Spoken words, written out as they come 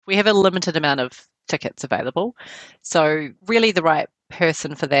We have a limited amount of tickets available. So really the right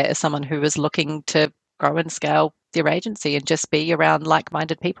person for that is someone who is looking to grow and scale their agency and just be around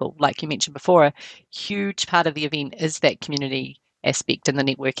like-minded people. Like you mentioned before, a huge part of the event is that community aspect and the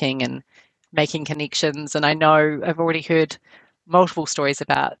networking and making connections. And I know I've already heard multiple stories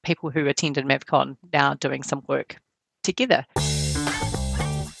about people who attended MavCon now doing some work together.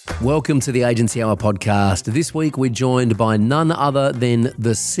 Welcome to the Agency Hour podcast. This week we're joined by none other than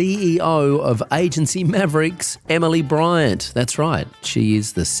the CEO of Agency Mavericks, Emily Bryant. That's right, she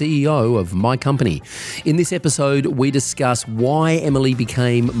is the CEO of my company. In this episode, we discuss why Emily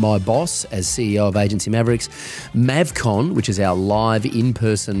became my boss as CEO of Agency Mavericks, MavCon, which is our live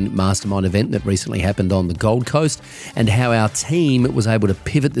in-person mastermind event that recently happened on the Gold Coast, and how our team was able to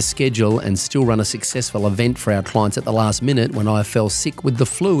pivot the schedule and still run a successful event for our clients at the last minute when I fell sick with the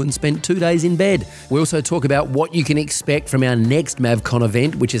flu and spent 2 days in bed. We also talk about what you can expect from our next MavCon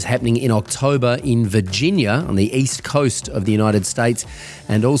event, which is happening in October in Virginia on the east coast of the United States.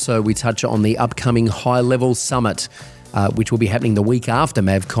 And also we touch on the upcoming high-level summit, which will be happening the week after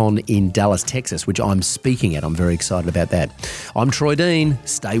MavCon in Dallas, Texas, which I'm speaking at. I'm very excited about that. I'm Troy Dean.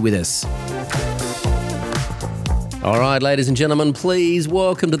 Stay with us. All right, ladies and gentlemen, please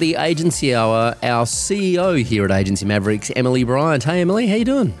welcome to the Agency Hour, our CEO here at Agency Mavericks, Emily Bryant. Hey, Emily, how you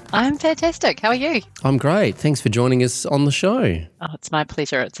doing? I'm fantastic. How are you? I'm great. Thanks for joining us on the show. Oh, it's my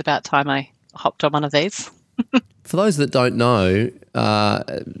pleasure. It's about time I hopped on one of these. For those that don't know,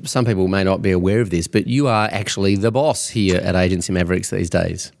 some people may not be aware of this, but you are actually the boss here at Agency Mavericks these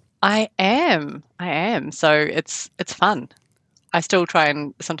days. I am. So it's fun. I still try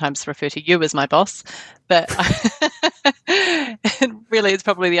and sometimes refer to you as my boss, but really it's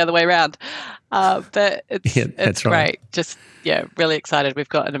probably the other way around. But it's great. Right. Just, really excited. We've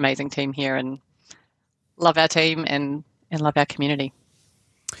got an amazing team here and love our team and love our community.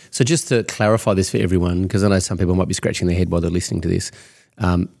 So just to clarify this for everyone, because I know some people might be scratching their head while they're listening to this,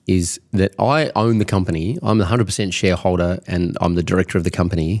 is that I own the company. I'm the 100% shareholder and I'm the director of the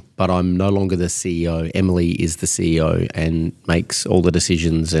company, but I'm no longer the CEO. Emily is the CEO and makes all the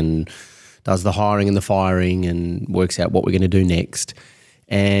decisions and does the hiring and the firing and works out what we're going to do next.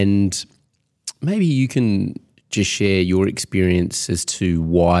 And maybe you can just share your experience as to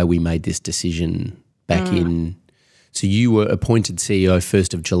why we made this decision back in. So you were appointed CEO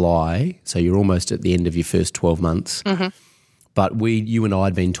 1st of July, so you're almost at the end of your first 12 months. Mm-hmm. But you and I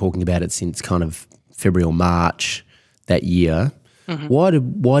had been talking about it since kind of February or March that year. Mm-hmm.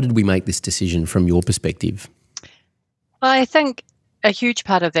 Why did we make this decision from your perspective? Well, I think a huge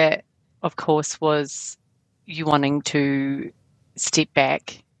part of that, of course, was you wanting to step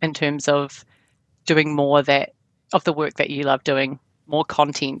back in terms of doing more of the work that you love doing, more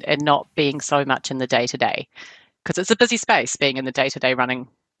content and not being so much in the day-to-day. Because it's a busy space being in the day-to-day running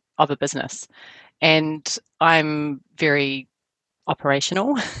of a business. And I'm very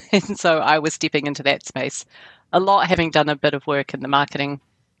operational. And so I was stepping into that space a lot, having done a bit of work in the marketing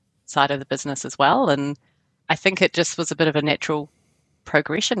side of the business as well. And I think it just was a bit of a natural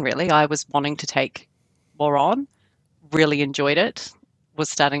progression, really. I was wanting to take more on, really enjoyed it, was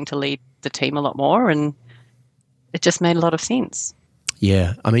starting to lead the team a lot more, and it just made a lot of sense.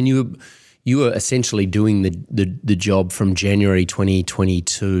 Yeah. I mean, you were essentially doing the job from January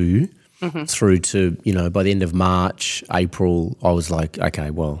 2022 through to, by the end of March, April, I was like, okay,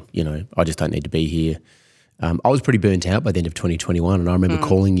 well, I just don't need to be here. I was pretty burnt out by the end of 2021, and I remember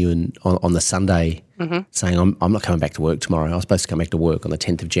calling you on the Sunday saying, I'm not coming back to work tomorrow. I was supposed to come back to work on the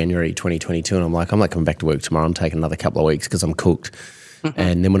 10th of January 2022, and I'm like, I'm not coming back to work tomorrow. I'm taking another couple of weeks because I'm cooked.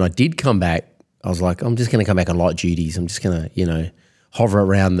 And then when I did come back, I was like, I'm just going to come back on light duties. I'm just going to, hover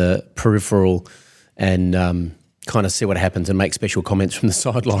around the peripheral and kind of see what happens and make special comments from the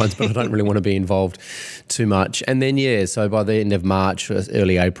sidelines, but I don't really want to be involved too much. And then, so by the end of March,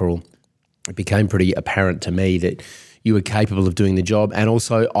 early April, it became pretty apparent to me that you were capable of doing the job. And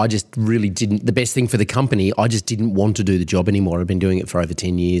also I just really the best thing for the company, I just didn't want to do the job anymore. I've been doing it for over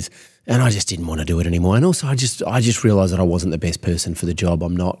 10 years and I just didn't want to do it anymore. And also I just realised that I wasn't the best person for the job.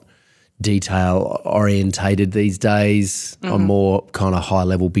 I'm not detail orientated these days. I'm more kind of high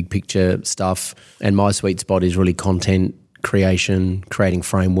level, big picture stuff. And my sweet spot is really content creation, creating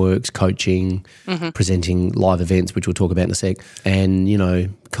frameworks, coaching, presenting live events, which we'll talk about in a sec, and,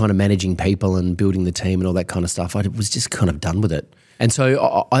 kind of managing people and building the team and all that kind of stuff. I was just kind of done with it. And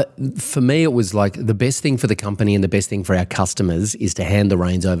so for me, it was like the best thing for the company and the best thing for our customers is to hand the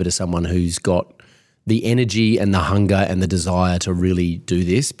reins over to someone who's got the energy and the hunger and the desire to really do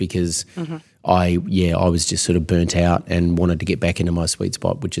this, because I was just sort of burnt out and wanted to get back into my sweet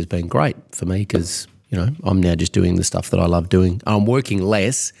spot, which has been great for me because, I'm now just doing the stuff that I love doing. I'm working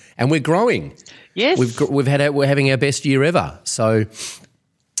less and we're growing. Yes. We're having our best year ever. So,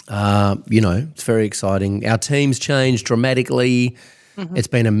 it's very exciting. Our team's changed dramatically. Mm-hmm. It's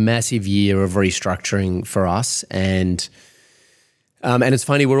been a massive year of restructuring for us, and it's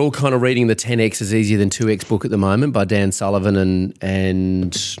funny, we're all kind of reading the 10X is Easier Than 2X book at the moment by Dan Sullivan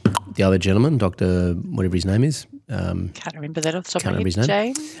and the other gentleman, Dr. whatever his name is. Can't remember that off the top of my his head.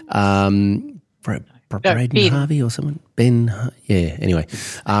 name. James? Braden Harvey or someone. Anyway.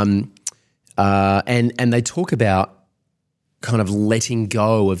 And they talk about kind of letting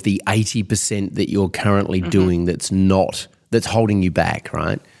go of the 80% that you're currently doing that's holding you back,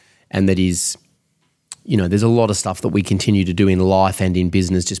 right? And that is, there's a lot of stuff that we continue to do in life and in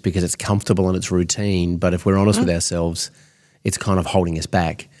business just because it's comfortable and it's routine. But if we're honest with ourselves, it's kind of holding us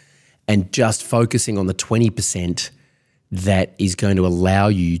back. And just focusing on the 20% that is going to allow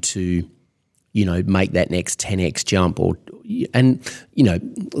you to, make that next 10X jump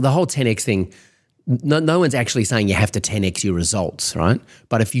the whole 10X thing, no one's actually saying you have to 10X your results, right?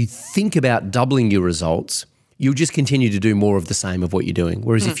 But if you think about doubling your results, you'll just continue to do more of the same of what you're doing.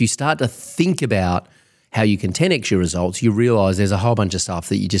 Whereas if you start to think about how you can 10X your results, you realise there's a whole bunch of stuff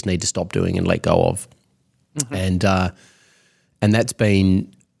that you just need to stop doing and let go of. Mm-hmm. And that's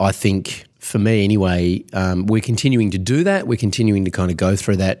been, I think, for me anyway, we're continuing to do that. We're continuing to kind of go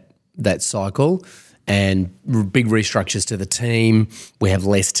through that cycle and big restructures to the team. We have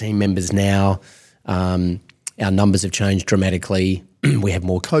less team members now. Our numbers have changed dramatically. We have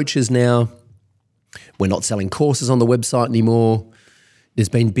more coaches now. We're not selling courses on the website anymore. There's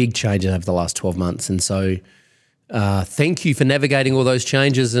been big changes over the last 12 months. And so thank you for navigating all those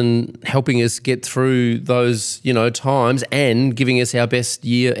changes and helping us get through those, times and giving us our best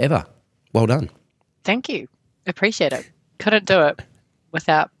year ever. Well done. Thank you. Appreciate it. Couldn't do it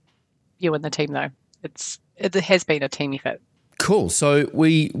without you and the team, though. It has been a team effort. Cool. So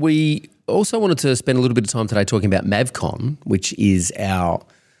we also wanted to spend a little bit of time today talking about MavCon, which is our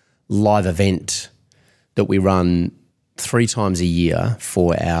live event that we run 3 times a year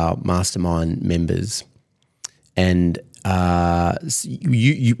for our mastermind members. And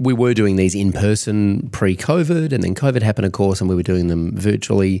we were doing these in person pre-COVID, and then COVID happened, of course, and we were doing them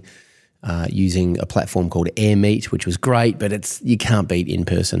virtually using a platform called AirMeet, which was great, but you can't beat in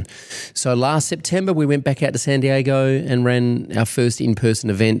person. So last September, we went back out to San Diego and ran our first in-person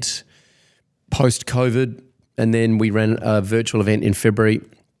event post-COVID, and then we ran a virtual event in February.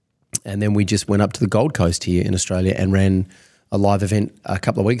 And then we just went up to the Gold Coast here in Australia and ran a live event a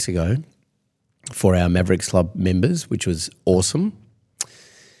couple of weeks ago for our Mavericks Club members, which was awesome.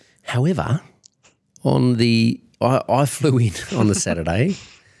 However, I flew in on the Saturday.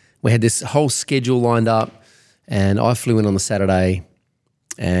 We had this whole schedule lined up, and I flew in on the Saturday,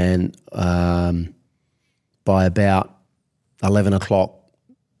 and by about 11 o'clock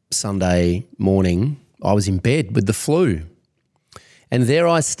Sunday morning, I was in bed with the flu. And there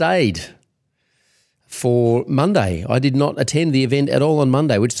I stayed for Monday. I did not attend the event at all on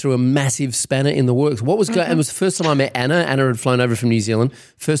Monday, which threw a massive spanner in the works. What was going? It was the first time I met Anna. Anna had flown over from New Zealand.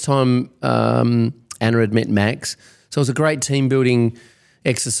 First time Anna had met Max. So it was a great team building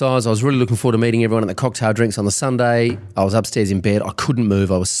exercise. I was really looking forward to meeting everyone at the cocktail drinks on the Sunday. I was upstairs in bed. I couldn't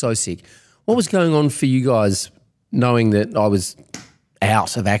move. I was so sick. What was going on for you guys, knowing that I was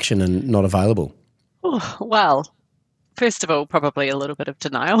out of action and not available? Oh, well, first of all, probably a little bit of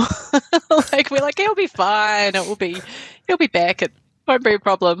denial. We're like, he'll be fine. He'll be back. It won't be a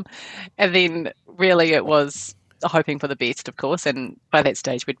problem. And then really it was hoping for the best, of course. And by that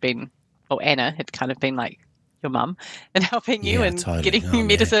stage Anna had kind of been like your mum and helping you and totally. Getting you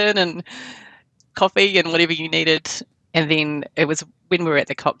medicine and coffee and whatever you needed. And then it was when we were at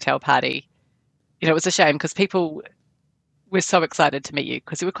the cocktail party, it was a shame because people were so excited to meet you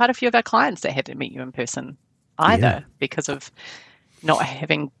because there were quite a few of our clients that had to meet you in person either because of not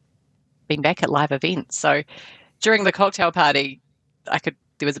having been back at live events. So during the cocktail party,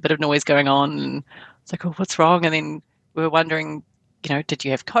 there was a bit of noise going on and it's like, oh, what's wrong? And then we were wondering, did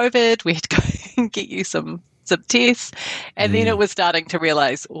you have COVID? We had to go and get you some tests. And then it was starting to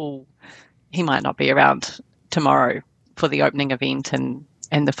realize, oh, he might not be around tomorrow for the opening event and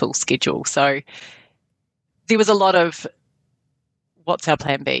the full schedule. So there was a lot of what's our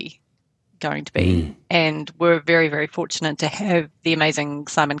plan B going to be? And we're very, very fortunate to have the amazing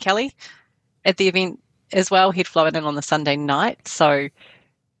Simon Kelly at the event as well. He'd flown in on the Sunday night, so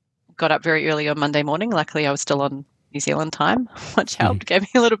got up very early on Monday morning. Luckily, I was still on New Zealand time, which helped, gave me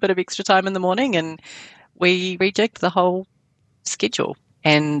a little bit of extra time in the morning, and we rejigged the whole schedule.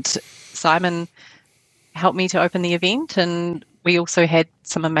 And Simon helped me to open the event, and we also had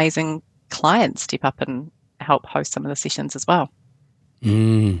some amazing clients step up and help host some of the sessions as well.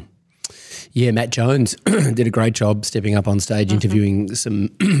 Yeah, Matt Jones did a great job stepping up on stage, interviewing some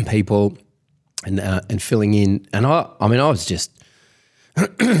people and filling in. And I was just,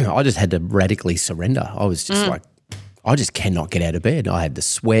 I just had to radically surrender. I was just like, I just cannot get out of bed. I had the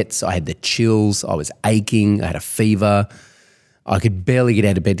sweats, I had the chills, I was aching, I had a fever. I could barely get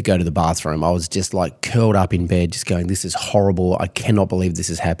out of bed to go to the bathroom. I was just like curled up in bed just going, this is horrible. I cannot believe this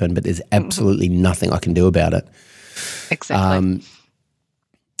has happened, but there's absolutely nothing I can do about it. Exactly.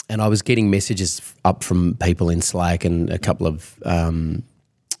 And I was getting messages up from people in Slack, and a couple of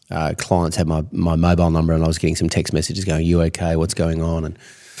clients had my mobile number, and I was getting some text messages going, you okay? What's going on?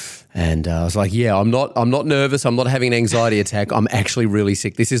 And I was like, yeah, I'm not nervous. I'm not having an anxiety attack. I'm actually really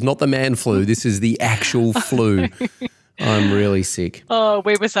sick. This is not the man flu. This is the actual flu. I'm really sick. Oh,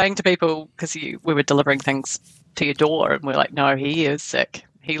 we were saying to people, because we were delivering things to your door, and we're like, no, he is sick.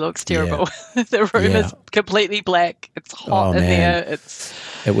 He looks terrible. Yeah. The room is completely black. It's hot in there.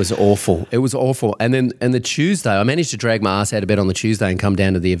 It was awful. It was awful. And the Tuesday, I managed to drag my ass out of bed on the Tuesday and come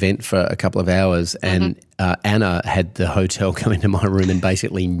down to the event for a couple of hours. And Anna had the hotel come into my room and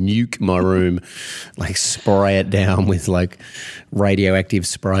basically nuke my room, like spray it down with like radioactive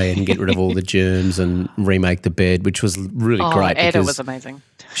spray and get rid of all the germs and remake the bed, which was really great. Anna was amazing.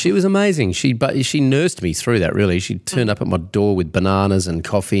 She was amazing. She nursed me through that, really. She turned up at my door with bananas and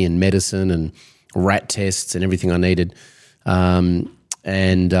coffee and medicine and rat tests and everything I needed.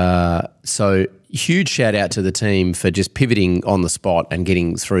 So huge shout out to the team for just pivoting on the spot and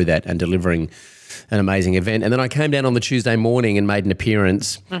getting through that and delivering an amazing event. And then I came down on the Tuesday morning and made an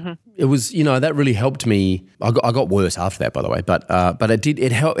appearance. It was, that really helped me. I got worse after that, by the way, but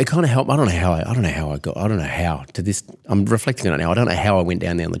it helped. It kind of helped. I don't know how to this. I'm reflecting on it now. I don't know how I went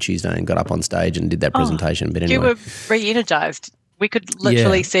down there on the Tuesday and got up on stage and did that presentation. But anyway, you were re-energized. We could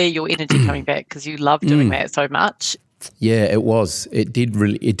literally see your energy coming back because you love doing that so much. Yeah, it was. It did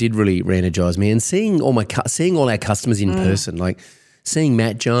really re-energize me. And seeing all our customers in person, like seeing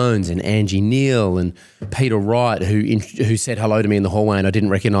Matt Jones and Angie Neal and Peter Wright, who said hello to me in the hallway and I didn't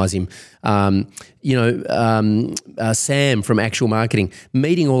recognize him. Sam from Actual Marketing,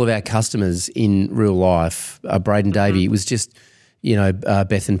 meeting all of our customers in real life. Braden Davey was just,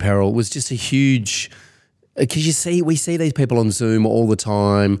 Beth and Peril was just a huge. Because we see these people on Zoom all the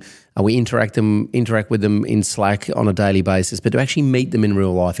time. We interact with them in Slack on a daily basis, but to actually meet them in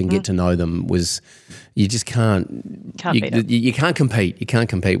real life and get to know them you just can't compete. You can't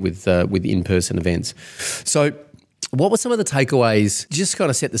compete with in-person events. So, what were some of the takeaways? Just kind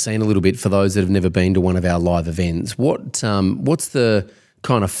of set the scene a little bit for those that have never been to one of our live events. What's the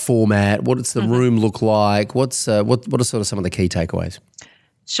kind of format? What does the room look like? What are sort of some of the key takeaways?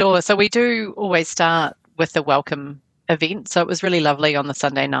 Sure. So we do always start with the welcome event. So it was really lovely on the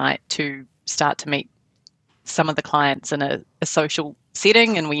Sunday night to start to meet some of the clients in a social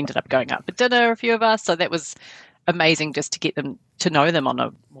setting, and we ended up going out for dinner, a few of us. So that was amazing just to get them to know them on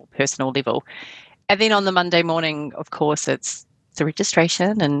a more personal level. And then on the Monday morning, of course, it's the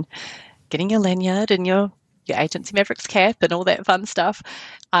registration and getting your lanyard and your agency Mavericks cap and all that fun stuff.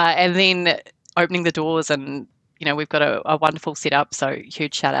 And then opening the doors, and we've got a wonderful setup. So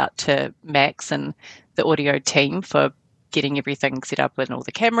huge shout out to Max and the audio team for getting everything set up and all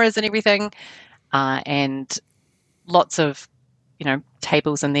the cameras and everything. And lots of,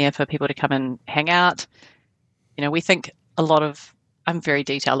 tables in there for people to come and hang out. We think a lot of, I'm very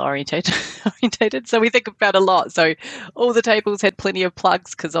detail orientated, so we think about a lot. So all the tables had plenty of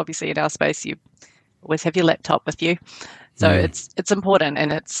plugs because obviously in our space you always have your laptop with you. So it's important.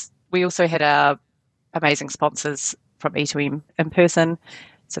 And we also had our amazing sponsors from E2M in person.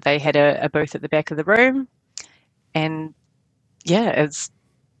 So they had a booth at the back of the room, and it's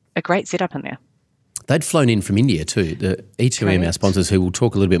a great setup in there. They'd flown in from India too. The E2M, our sponsors, who we'll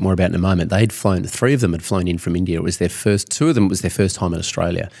talk a little bit more about in a moment, three of them had flown in from India. It was two of them was their first time in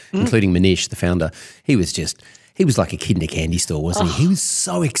Australia, including Manish, the founder. He was like a kid in a candy store, wasn't he? He was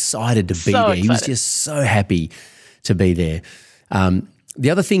so excited to be there. He was just so happy to be there. The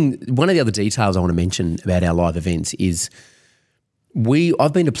other thing, one of the other details I want to mention about our live events is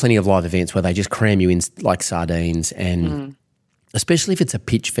I've been to plenty of live events where they just cram you in like sardines, and especially if it's a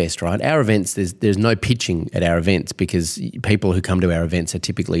pitch fest, right? Our events, there's no pitching at our events because people who come to our events are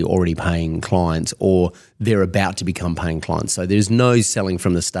typically already paying clients or they're about to become paying clients. So there's no selling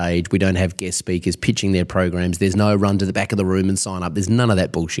from the stage. We don't have guest speakers pitching their programs. There's no run to the back of the room and sign up. There's none of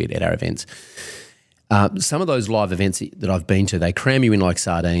that bullshit at our events. Some of those live events that I've been to, they cram you in like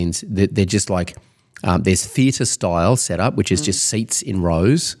sardines. They're just like, there's theatre style setup, which is just seats in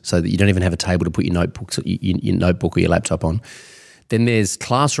rows so that you don't even have a table to put your notebook or your laptop on. Then there's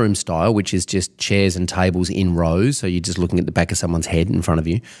classroom style, which is just chairs and tables in rows. So you're just looking at the back of someone's head in front of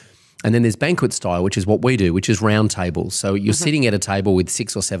you. And then there's banquet style, which is what we do, which is round tables. So you're sitting at a table with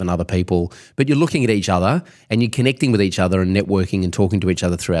 6 or 7 other people, but you're looking at each other and you're connecting with each other and networking and talking to each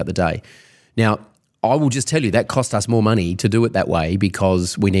other throughout the day. Now, I will just tell you that cost us more money to do it that way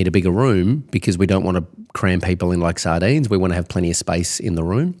because we need a bigger room because we don't want to cram people in like sardines. We want to have plenty of space in the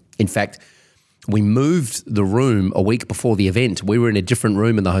room. In fact, we moved the room a week before the event. We were in a different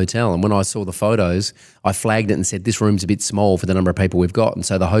room in the hotel, and when I saw the photos, I flagged it and said, this room's a bit small for the number of people we've got. And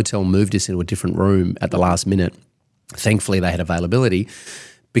so the hotel moved us into a different room at the last minute. Thankfully, they had availability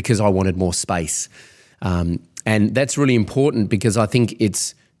because I wanted more space. And that's really important because I think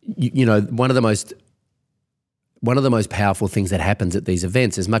it's, one of the most powerful things that happens at these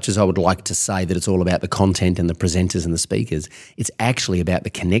events, as much as I would like to say that it's all about the content and the presenters and the speakers, it's actually about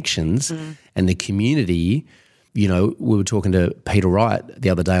the connections and the community. We were talking to Peter Wright the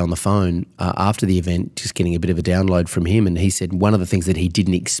other day on the phone after the event, just getting a bit of a download from him, and he said one of the things that he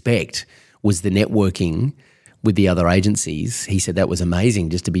didn't expect was the networking with the other agencies. He said that was amazing,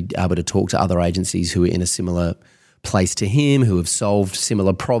 just to be able to talk to other agencies who are in a similar place to him, who have solved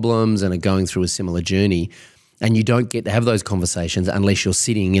similar problems and are going through a similar journey. And you don't get to have those conversations unless you're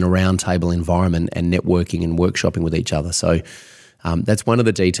sitting in a round table environment and networking and workshopping with each other. So that's one of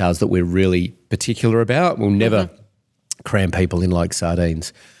the details that we're really particular about. We'll never cram people in like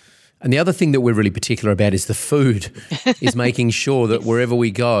sardines. And the other thing that we're really particular about is the food, is making sure that wherever we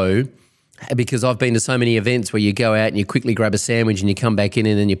go, because I've been to so many events where you go out and you quickly grab a sandwich and you come back in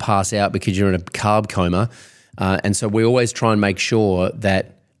and then you pass out because you're in a carb coma. And so we always try and make sure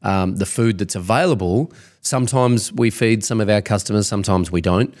that the food that's available, sometimes we feed some of our customers, sometimes we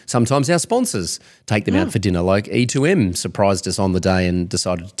don't. Sometimes our sponsors take them out for dinner, like E2M surprised us on the day and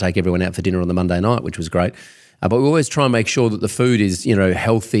decided to take everyone out for dinner on the Monday night, which was great. But we always try and make sure that the food is,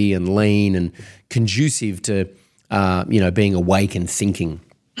 healthy and lean and conducive to, being awake and thinking.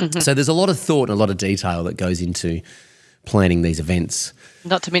 So there's a lot of thought and a lot of detail that goes into planning these events.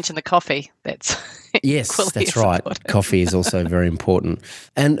 Not to mention the coffee. That's yes, that's right. Important. Coffee is also very important.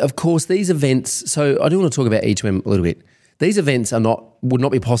 And of course, these events, so I do want to talk about E2M a little bit. These events would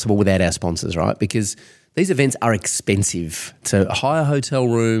not be possible without our sponsors, right? Because these events are expensive to hire hotel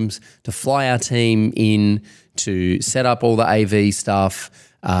rooms, to fly our team in, to set up all the AV stuff.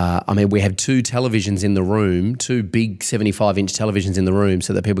 We have 2 televisions in the room, 2 big 75-inch televisions in the room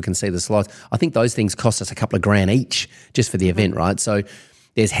so that people can see the slides. I think those things cost us a couple of grand each just for the event, right? So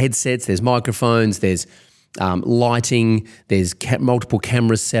there's headsets, there's microphones, there's lighting, there's multiple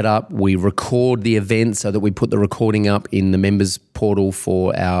cameras set up. We record the event so that we put the recording up in the members portal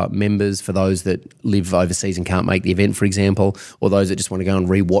for our members, for those that live overseas and can't make the event, for example, or those that just want to go and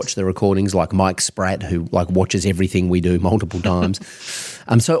re-watch the recordings, like Mike Spratt, who watches everything we do multiple times.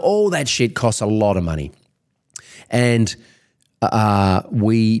 So all that shit costs a lot of money. And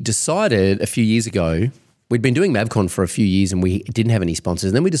we decided a few years ago, we'd been doing MavCon for a few years and we didn't have any sponsors.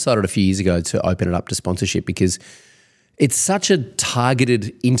 And then we decided a few years ago to open it up to sponsorship because it's such a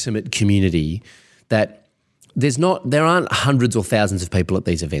targeted, intimate community that there aren't hundreds or thousands of people at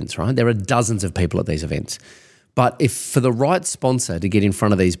these events, right? There are dozens of people at these events. But if for the right sponsor to get in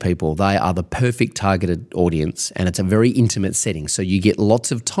front of these people, they are the perfect targeted audience and it's a very intimate setting. So you get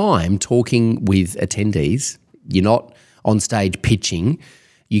lots of time talking with attendees. You're not on stage pitching.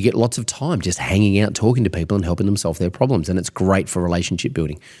 You get lots of time just hanging out, talking to people and helping them solve their problems. And it's great for relationship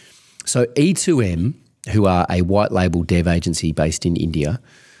building. So E2M, who are a white label dev agency based in India,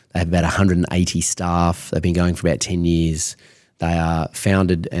 they have about 180 staff. They've been going for about 10 years. They are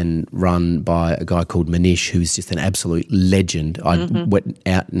founded and run by a guy called Manish, who's just an absolute legend. I went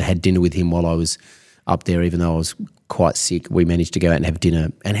out and had dinner with him while I was up there, even though I was quite sick. We managed to go out and have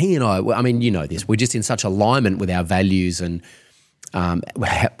dinner. And he and I you know this, we're just in such alignment with our values and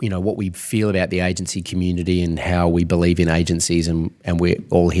what we feel about the agency community and how we believe in agencies and we're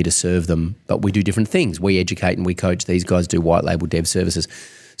all here to serve them. But we do different things. We educate and we coach. These guys do white label dev services.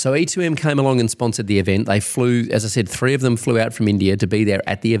 So E2M came along and sponsored the event. They flew, as I said, 3 of them flew out from India to be there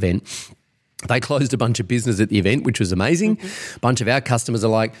at the event. They closed a bunch of business at the event, which was amazing. A bunch of our customers are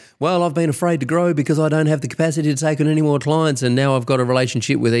like, well, I've been afraid to grow because I don't have the capacity to take on any more clients and now I've got a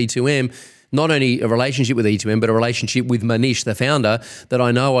relationship with E2M. Not only a relationship with E2M, but a relationship with Manish, the founder, that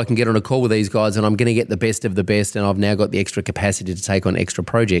I know I can get on a call with these guys and I'm going to get the best of the best and I've now got the extra capacity to take on extra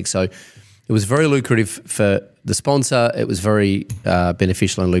projects. So it was very lucrative for the sponsor. It was very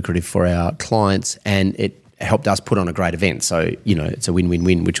beneficial and lucrative for our clients and it helped us put on a great event. So, it's a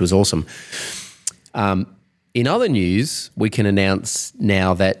win-win-win, which was awesome. In other news, we can announce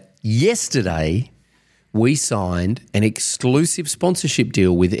now that yesterday we signed an exclusive sponsorship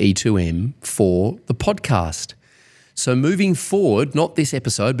deal with E2M for the podcast. So moving forward, not this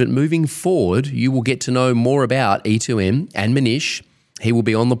episode, but moving forward, you will get to know more about E2M and Manish. He will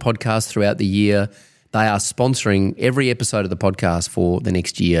be on the podcast throughout the year. They are sponsoring every episode of the podcast for the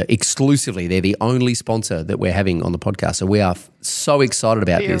next year exclusively. They're the only sponsor that we're having on the podcast. So we are so excited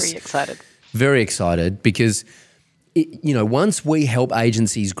about this. Very excited. Very excited because, once we help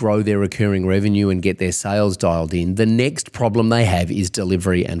agencies grow their recurring revenue and get their sales dialed in, the next problem they have is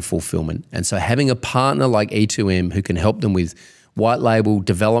delivery and fulfillment. And so having a partner like E2M who can help them with white label,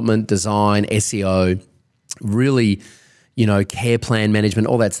 development, design, SEO, really, care plan management,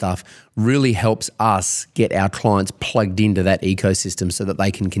 all that stuff really helps us get our clients plugged into that ecosystem so that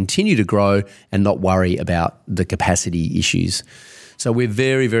they can continue to grow and not worry about the capacity issues. So we're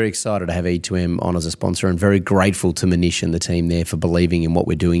very, very excited to have E2M on as a sponsor and very grateful to Manish and the team there for believing in what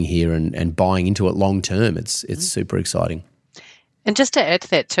we're doing here and buying into it long term. It's super exciting. And just to add to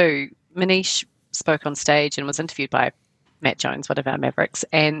that too, Manish spoke on stage and was interviewed by Matt Jones, one of our Mavericks,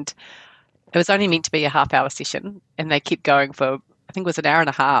 and it was only meant to be a half-hour session, and they kept going for, I think it was an hour and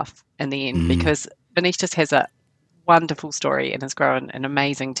a half in the end, because Manish just has a wonderful story and has grown an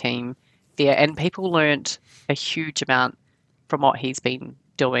amazing team there, and people learnt a huge amount from what he's been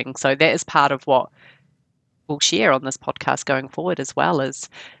doing. So that is part of what we'll share on this podcast going forward as well. As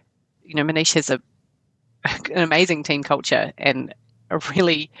Manish has an amazing team culture and a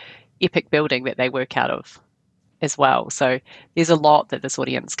really epic building that they work out of as well. So there's a lot that this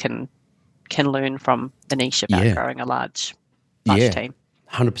audience can learn from Manish about growing a large team.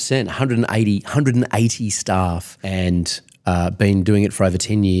 100%, 180 staff and been doing it for over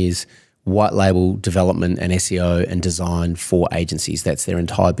 10 years, white label development and SEO and design for agencies. That's their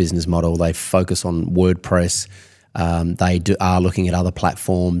entire business model. They focus on WordPress. They are looking at other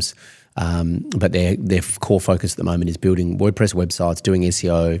platforms, but their core focus at the moment is building WordPress websites, doing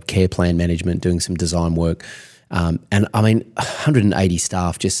SEO, care plan management, doing some design work. And I mean, 180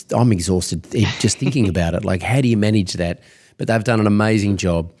 staff, I'm exhausted just thinking about it. Like, how do you manage that? But they've done an amazing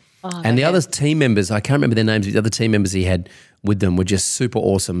job. And the other team members, I can't remember their names, but the other team members he had with them were just super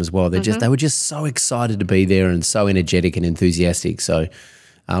awesome as well. They were just so excited to be there and so energetic and enthusiastic. So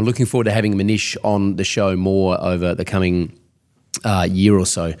looking forward to having Manish on the show more over the coming year or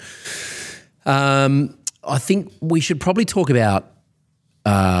so. I think we should probably talk about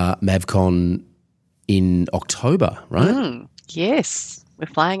MavCon in October, right? Yes. We're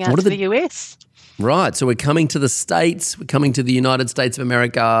flying out to the US. Right. So we're coming to the States. We're coming to the United States of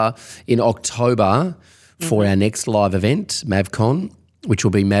America in October for our next live event, MavCon, which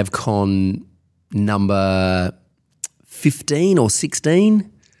will be MavCon number 15 or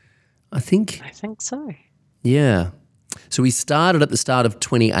 16, I think. I think so. Yeah. So we started at the start of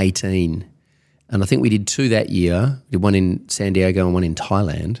 2018, and I think we did 2 that year. We did one in San Diego and one in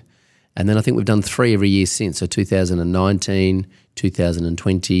Thailand. And then I think we've done 3 every year since. So 2019,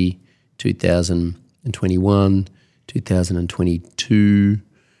 2020, 2021, 2022,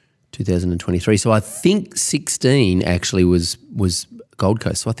 2023. So I think 16 actually was Gold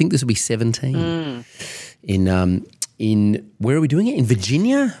Coast. So I think this will be 17. In where are we doing it? In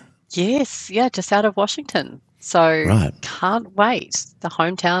Virginia? Yes, yeah, just out of Washington. So can't wait. The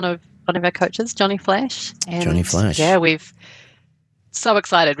hometown of one of our coaches, Johnny Flash. And Johnny Flash. Yeah, we've so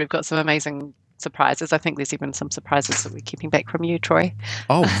excited. We've got some amazing surprises. I think there's even some surprises that we're keeping back from you, Troy.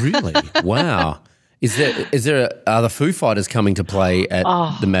 Oh, really? Wow. Are the Foo Fighters coming to play at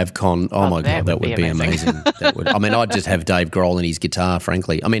the MavCon? Oh my God, that would be amazing. I'd just have Dave Grohl and his guitar,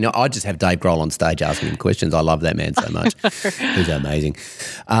 frankly. I'd just have Dave Grohl on stage asking him questions. I love that man so much. He's amazing.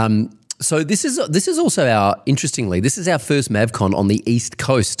 So this is also interestingly, this is our first MavCon on the East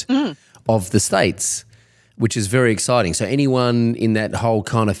Coast of the States, which is very exciting. So anyone in that whole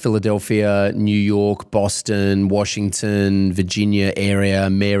kind of Philadelphia, New York, Boston, Washington, Virginia area,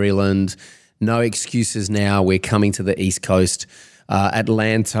 Maryland, no excuses now. We're coming to the East Coast,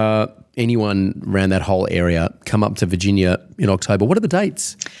 Atlanta, anyone around that whole area, come up to Virginia in October. What are the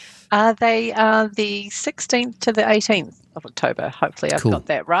dates? They are the 16th to the 18th of October. Hopefully I've got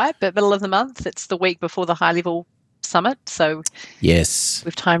that right. But middle of the month, it's the week before the high-level summit. So yes,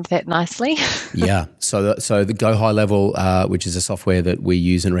 we've timed that nicely. Yeah. So the Go High Level, which is a software that we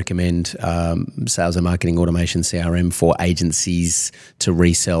use and recommend, sales and marketing automation CRM for agencies to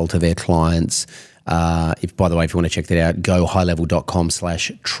resell to their clients. By the way, if you want to check that out,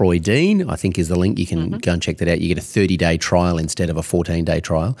 gohighlevel.com/Troy Dean, I think is the link. You can go and check that out. You get a 30-day trial instead of a 14-day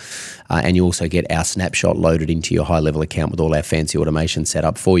trial. And you also get our snapshot loaded into your high level account with all our fancy automation set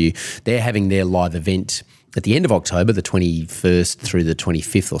up for you. They're having their live event at the end of October, the 21st through the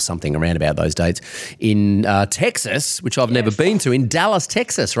 25th or something around about those dates in Texas, which I've never been to, in Dallas,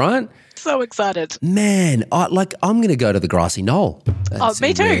 Texas, right? So excited. Man, I'm going to go to the grassy knoll.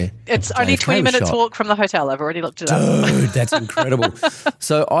 Me too. It's only 20 minutes walk from the hotel. I've already looked it up. Dude, that's incredible.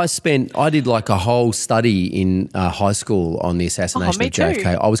 So I did like a whole study in high school on the assassination of JFK.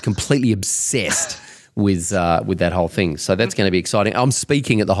 Too. I was completely obsessed with that whole thing. So that's going to be exciting. I'm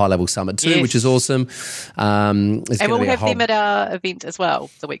speaking at the High Level Summit too, which is awesome. And we'll have them at our event as well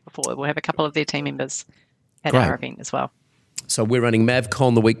the week before. We'll have a couple of their team members at our event as well. So we're running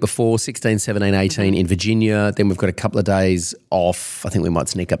MavCon the week before, 16, 17, 18 in Virginia. Then we've got a couple of days off. I think we might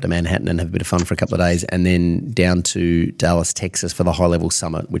sneak up to Manhattan and have a bit of fun for a couple of days, and then down to Dallas, Texas for the High Level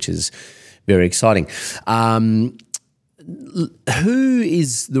Summit, which is very exciting. Who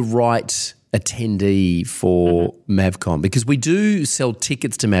is the right attendee for MavCon? Because we do sell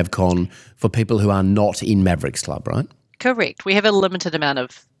tickets to MavCon for people who are not in Mavericks Club, right? Correct. We have a limited amount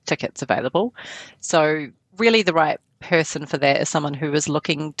of tickets available. So really the right person for that is someone who is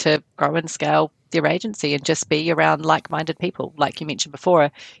looking to grow and scale their agency and just be around like-minded people. Like you mentioned before,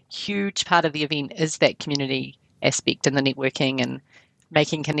 a huge part of the event is that community aspect and the networking and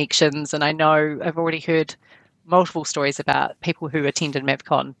making connections. And I know I've already heard multiple stories about people who attended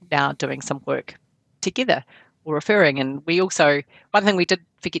MavCon now doing some work together or referring. And we also, one thing we did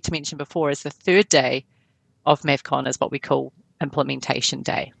forget to mention before is the third day of MavCon is what we call implementation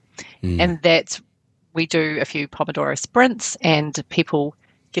day. And that's, we do a few Pomodoro sprints and people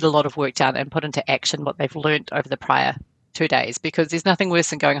get a lot of work done and put into action what they've learnt over the prior 2 days, because there's nothing worse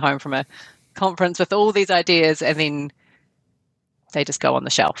than going home from a conference with all these ideas and then they just go on the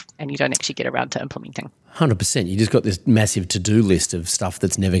shelf and you don't actually get around to implementing. 100%. You just got this massive to-do list of stuff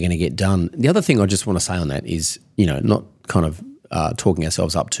that's never going to get done. The other thing I just want to say on that is, not kind of talking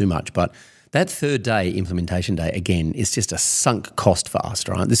ourselves up too much, but that third day, implementation day, again, is just a sunk cost for us,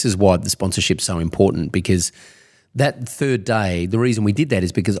 right? This is why the sponsorship's so important, because that third day, the reason we did that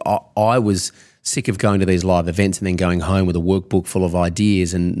is because I was sick of going to these live events and then going home with a workbook full of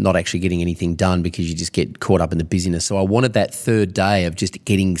ideas and not actually getting anything done because you just get caught up in the busyness. So I wanted that third day of just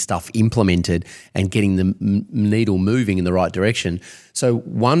getting stuff implemented and getting the needle moving in the right direction. So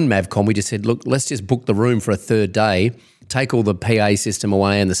one MavCon, we just said, look, let's just book the room for a third day, take all the PA system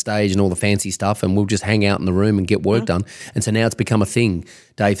away and the stage and all the fancy stuff, and we'll just hang out in the room and get work done. And so now it's become a thing.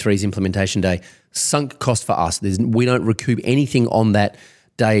 Day 3's implementation day. Sunk cost for us. We don't recoup anything on that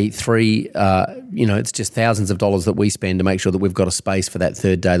day 3. It's just thousands of dollars that we spend to make sure that we've got a space for that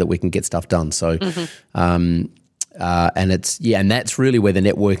third day that we can get stuff done. So, and that's really where the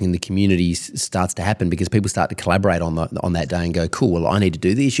networking in the community starts to happen, because people start to collaborate on that day and go, cool, well, I need to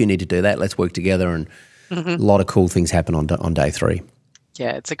do this, you need to do that, let's work together. And a lot of cool things happen on day 3.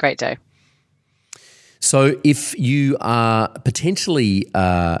 Yeah, it's a great day. So if you are potentially,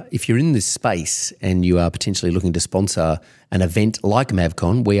 if you're in this space and you are potentially looking to sponsor an event like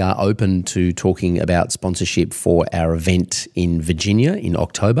MavCon, we are open to talking about sponsorship for our event in Virginia in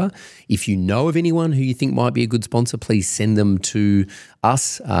October. If you know of anyone who you think might be a good sponsor, please send them to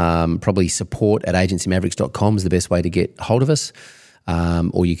us. Probably support@agencymavericks.com is the best way to get hold of us.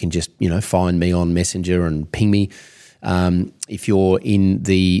 Or you can just, find me on Messenger and ping me. If you're in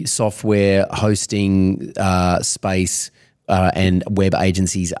the software hosting space and web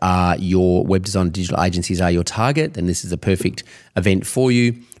agencies are your web design and digital agencies are your target, then this is a perfect event for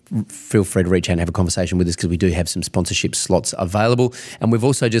you. Feel free to reach out and have a conversation with us, because we do have some sponsorship slots available. And we've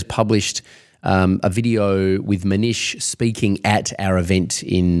also just published a video with Manish speaking at our event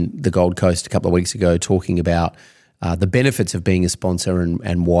in the Gold Coast a couple of weeks ago, talking about the benefits of being a sponsor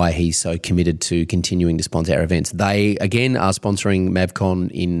and why he's so committed to continuing to sponsor our events. They, again, are sponsoring MavCon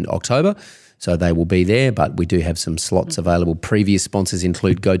in October, so they will be there, but we do have some slots available. Previous sponsors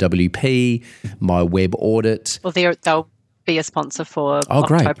include GoWP, My Web Audit. Well, they'll be a sponsor for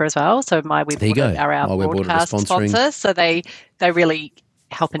October as well. So My Web Audit are our broadcast sponsors. So they really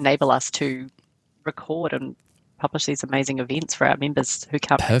help enable us to record and publish these amazing events for our members who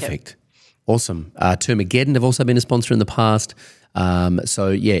can't make it. Perfect. Awesome. Termageddon have also been a sponsor in the past.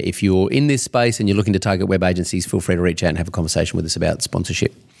 If you're in this space and you're looking to target web agencies, feel free to reach out and have a conversation with us about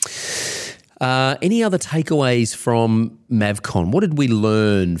sponsorship. Any other takeaways from MavCon? What did we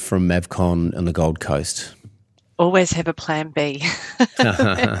learn from MavCon on the Gold Coast? Always have a plan B.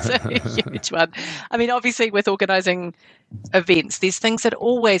 That's a huge one. I mean, obviously with organising events, there's things that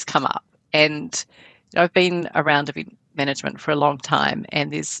always come up. And I've been around event management for a long time,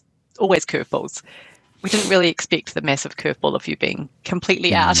 and there's always curveballs. We didn't really expect the massive curveball of you being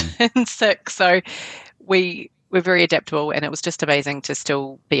completely out and sick. So we're very adaptable, and it was just amazing to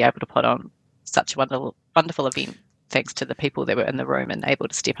still be able to put on such a wonderful event, thanks to the people that were in the room and able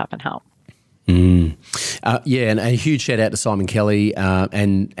to step up and help. And a huge shout out to Simon Kelly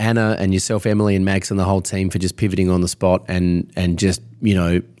and Anna and yourself, Emily and Max and the whole team for just pivoting on the spot and just,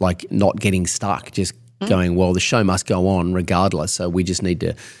 like not getting stuck, just going, well, the show must go on regardless. So we just need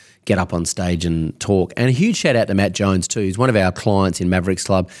to get up on stage and talk. And a huge shout out to Matt Jones too. He's one of our clients in Mavericks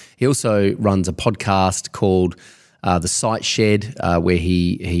Club. He also runs a podcast called The Site Shed, where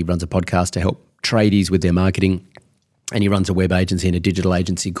he runs a podcast to help tradies with their marketing. And he runs a web agency and a digital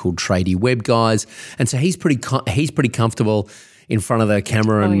agency called Tradie Web Guys. And so he's pretty comfortable in front of the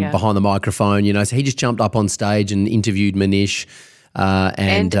camera and behind the microphone, So he just jumped up on stage and interviewed Manish.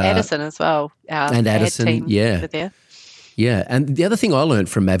 And Addison as well. And Addison, over there. Yeah, and the other thing I learned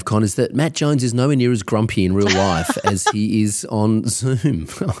from MavCon is that Matt Jones is nowhere near as grumpy in real life as he is on Zoom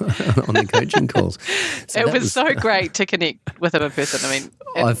on the coaching calls. So it was so great to connect with him in person. I mean,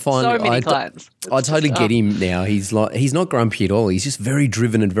 I find so many clients. I totally get him now. He's not grumpy at all. He's just very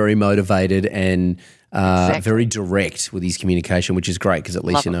driven and very motivated and very direct with his communication, which is great because at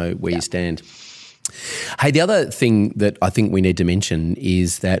least you know where you stand. Hey, the other thing that I think we need to mention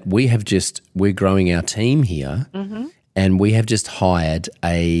is that we're growing our team here. Mm-hmm. And we have just hired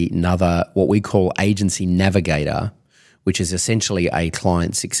another, what we call agency navigator, which is essentially a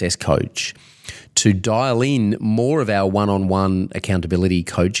client success coach, to dial in more of our one-on-one accountability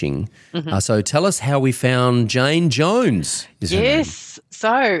coaching. Mm-hmm. So tell us how we found Jane Jones. Yes.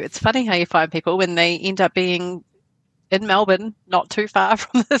 So it's funny how you find people when they end up being in Melbourne, not too far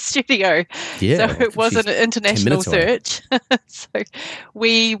from the studio. Yeah, so it was an international search. So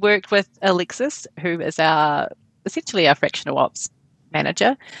we worked with Alexis, who is essentially our fractional ops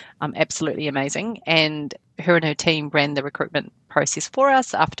manager, absolutely amazing. And her team ran the recruitment process for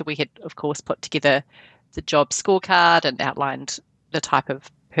us after we had, of course, put together the job scorecard and outlined the type of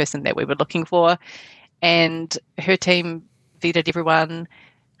person that we were looking for. And her team vetted everyone.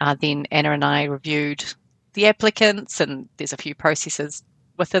 Then Anna and I reviewed the applicants, and there's a few processes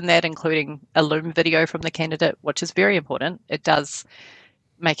within that, including a Loom video from the candidate, which is very important. It does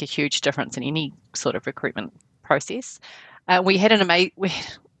make a huge difference in any sort of recruitment process. We had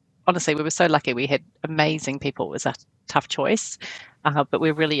honestly, we were so lucky. We had amazing people. It was a tough choice, but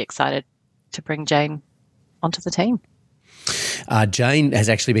we're really excited to bring Jane onto the team. Jane has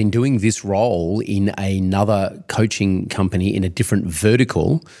actually been doing this role in another coaching company in a different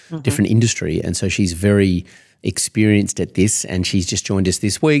vertical, different industry, and so she's very experienced at this, and she's just joined us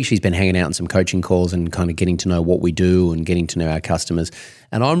this week. She's been hanging out on some coaching calls and kind of getting to know what we do and getting to know our customers.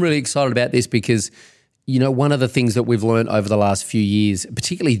 And I'm really excited about this because one of the things that we've learned over the last few years,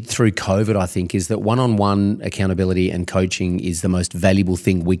 particularly through COVID, I think, is that one-on-one accountability and coaching is the most valuable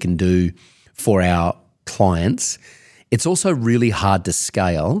thing we can do for our clients. It's also really hard to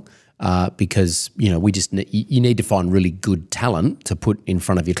scale because, you need to find really good talent to put in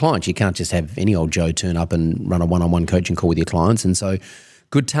front of your clients. You can't just have any old Joe turn up and run a one-on-one coaching call with your clients. And so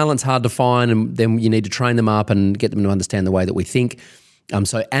good talent's hard to find, and then you need to train them up and get them to understand the way that we think.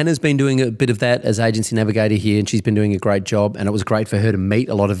 So Anna's been doing a bit of that as agency navigator here, and she's been doing a great job, and it was great for her to meet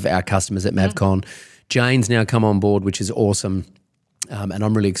a lot of our customers at MavCon. Jane's now come on board, which is awesome, and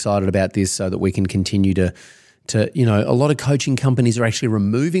I'm really excited about this so that we can continue to a lot of coaching companies are actually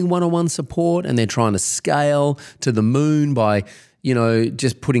removing one-on-one support, and they're trying to scale to the moon by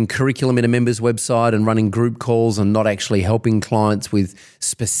just putting curriculum in a member's website and running group calls and not actually helping clients with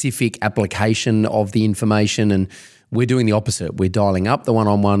specific application of the information. And we're doing the opposite. We're dialing up the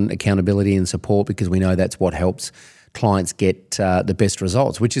one-on-one accountability and support because we know that's what helps clients get the best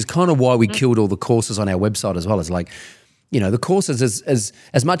results, which is kind of why we killed all the courses on our website as well. It's like, the courses,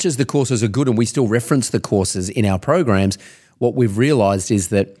 as much as the courses are good and we still reference the courses in our programs, what we've realised is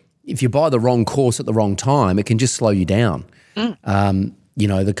that if you buy the wrong course at the wrong time, it can just slow you down.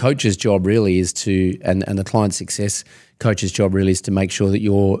 The coach's job really is and the client success coach's job really is to make sure that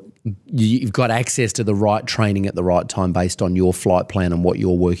you've got access to the right training at the right time based on your flight plan and what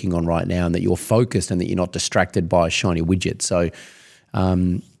you're working on right now, and that you're focused and that you're not distracted by a shiny widget. So,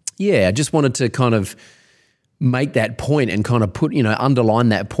 I just wanted to kind of make that point and kind of underline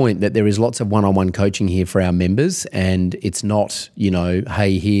that point that there is lots of one-on-one coaching here for our members, and it's not,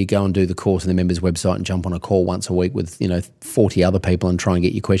 hey, here, go and do the course on the members' website and jump on a call once a week with, 40 other people and try and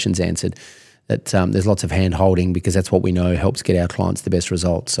get your questions answered. That there's lots of hand-holding because that's what we know helps get our clients the best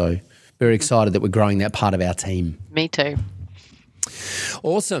results. So very excited that we're growing that part of our team. Me too.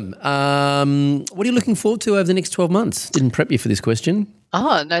 Awesome. What are you looking forward to over the next 12 months? Didn't prep you for this question.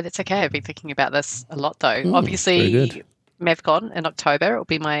 Oh, no, that's okay. I've been thinking about this a lot, though. Obviously, MavCon in October, it'll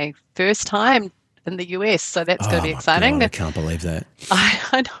be my first time in the US. So that's going to be exciting. God, I can't believe that.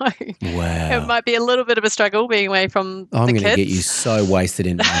 I know. Wow. It might be a little bit of a struggle being away from I'm the going kids. to get you so wasted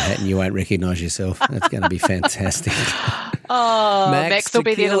in Manhattan you won't recognise yourself. That's going to be fantastic. Oh, Max will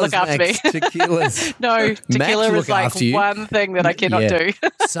be there to look after me. Tequilas. No, tequila is like one thing that I cannot do.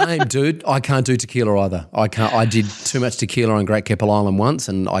 Same, dude. I can't do tequila either. I can't. I did too much tequila on Great Keppel Island once,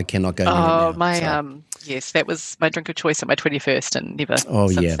 and I cannot go near it now. Yes, that was my drink of choice at my 21st, and never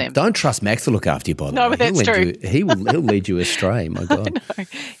since then. Don't trust Max to look after you, by the way. No, but that's true. He'll lead you astray. My God.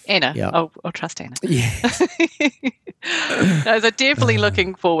 Anna. Yep. I'll trust Anna. Yeah. No, so definitely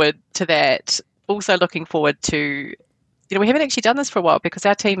looking forward to that. Also looking forward to, we haven't actually done this for a while because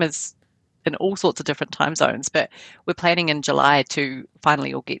our team is in all sorts of different time zones, but we're planning in July to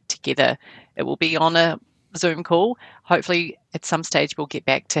finally all get together. It will be on a Zoom call. Hopefully at some stage we'll get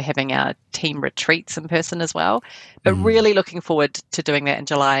back to having our team retreats in person as well. But really looking forward to doing that in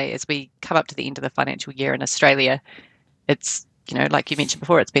July as we come up to the end of the financial year in Australia. It's, like you mentioned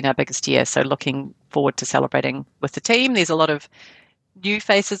before, it's been our biggest year. So looking forward to celebrating with the team. There's a lot of new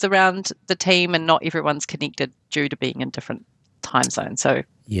faces around the team and not everyone's connected due to being in different time zones. So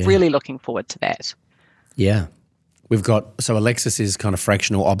really looking forward to that. Yeah. We've got, so Alexis is kind of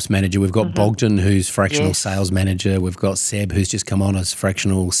fractional ops manager. We've got Bogdan, who's fractional sales manager. We've got Seb, who's just come on as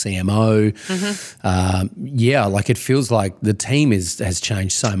fractional CMO. It feels like the team has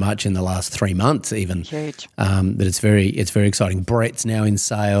changed so much in the last 3 months even. Huge. That it's very exciting. Brett's now in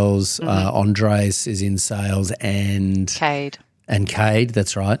sales. Andres is in sales and Cade,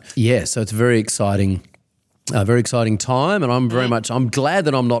 that's right. Yeah, so it's very exciting. A very exciting time, and I'm glad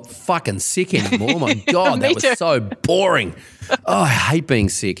that I'm not fucking sick anymore. My God, that was so boring. Oh, I hate being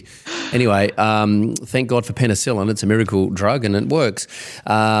sick. Anyway, thank God for penicillin. It's a miracle drug and it works.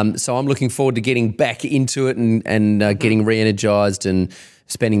 So I'm looking forward to getting back into it and getting re-energized and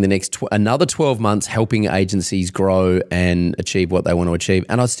spending the next another 12 months helping agencies grow and achieve what they want to achieve.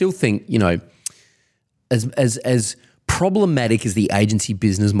 And I still think, as problematic as the agency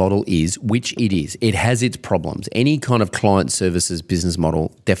business model is, which it is, it has its problems. Any kind of client services business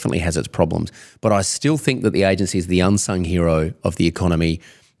model definitely has its problems. But I still think that the agency is the unsung hero of the economy.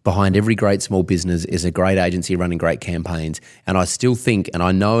 Behind every great small business is a great agency running great campaigns. And I still think, and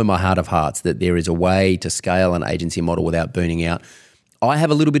I know in my heart of hearts, that there is a way to scale an agency model without burning out. I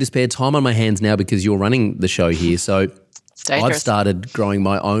have a little bit of spare time on my hands now because you're running the show here. So I've started growing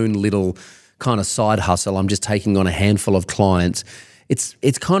my own little kind of side hustle. I'm just taking on a handful of clients.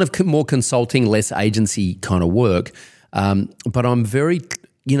 It's kind of more consulting, less agency kind of work. But I'm very,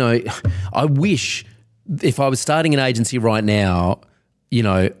 I wish if I was starting an agency right now,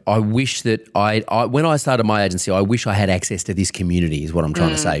 I wish that when I started my agency, I wish I had access to this community is what I'm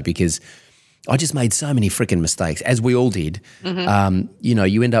trying to say, because I just made so many freaking mistakes, as we all did.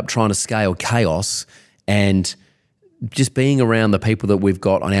 You end up trying to scale chaos, and just being around the people that we've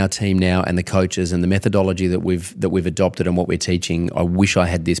got on our team now and the coaches and the methodology that we've adopted and what we're teaching, I wish I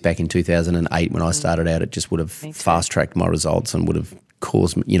had this back in 2008 when I started out. It just would have fast-tracked my results and would have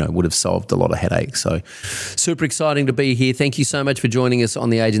would have solved a lot of headaches. So super exciting to be here. Thank you so much for joining us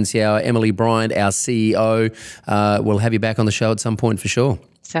on the Agency Hour. Emily Bryant, our CEO. We'll have you back on the show at some point for sure.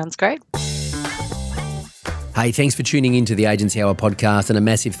 Sounds great. Hey, thanks for tuning into the Agency Hour podcast, and a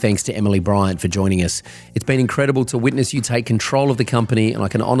massive thanks to Emily Bryant for joining us. It's been incredible to witness you take control of the company, and I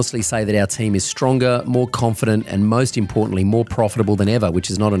can honestly say that our team is stronger, more confident, and most importantly, more profitable than ever,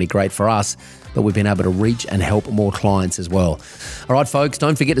 which is not only great for us, but we've been able to reach and help more clients as well. All right, folks,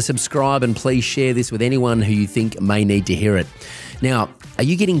 don't forget to subscribe and please share this with anyone who you think may need to hear it. Now, are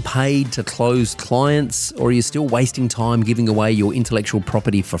you getting paid to close clients, or are you still wasting time giving away your intellectual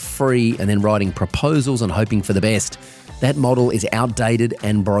property for free and then writing proposals and hoping for the best? That model is outdated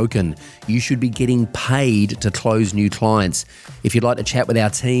and broken. You should be getting paid to close new clients. If you'd like to chat with our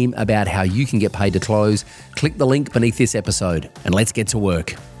team about how you can get paid to close, click the link beneath this episode and let's get to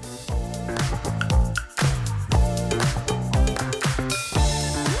work.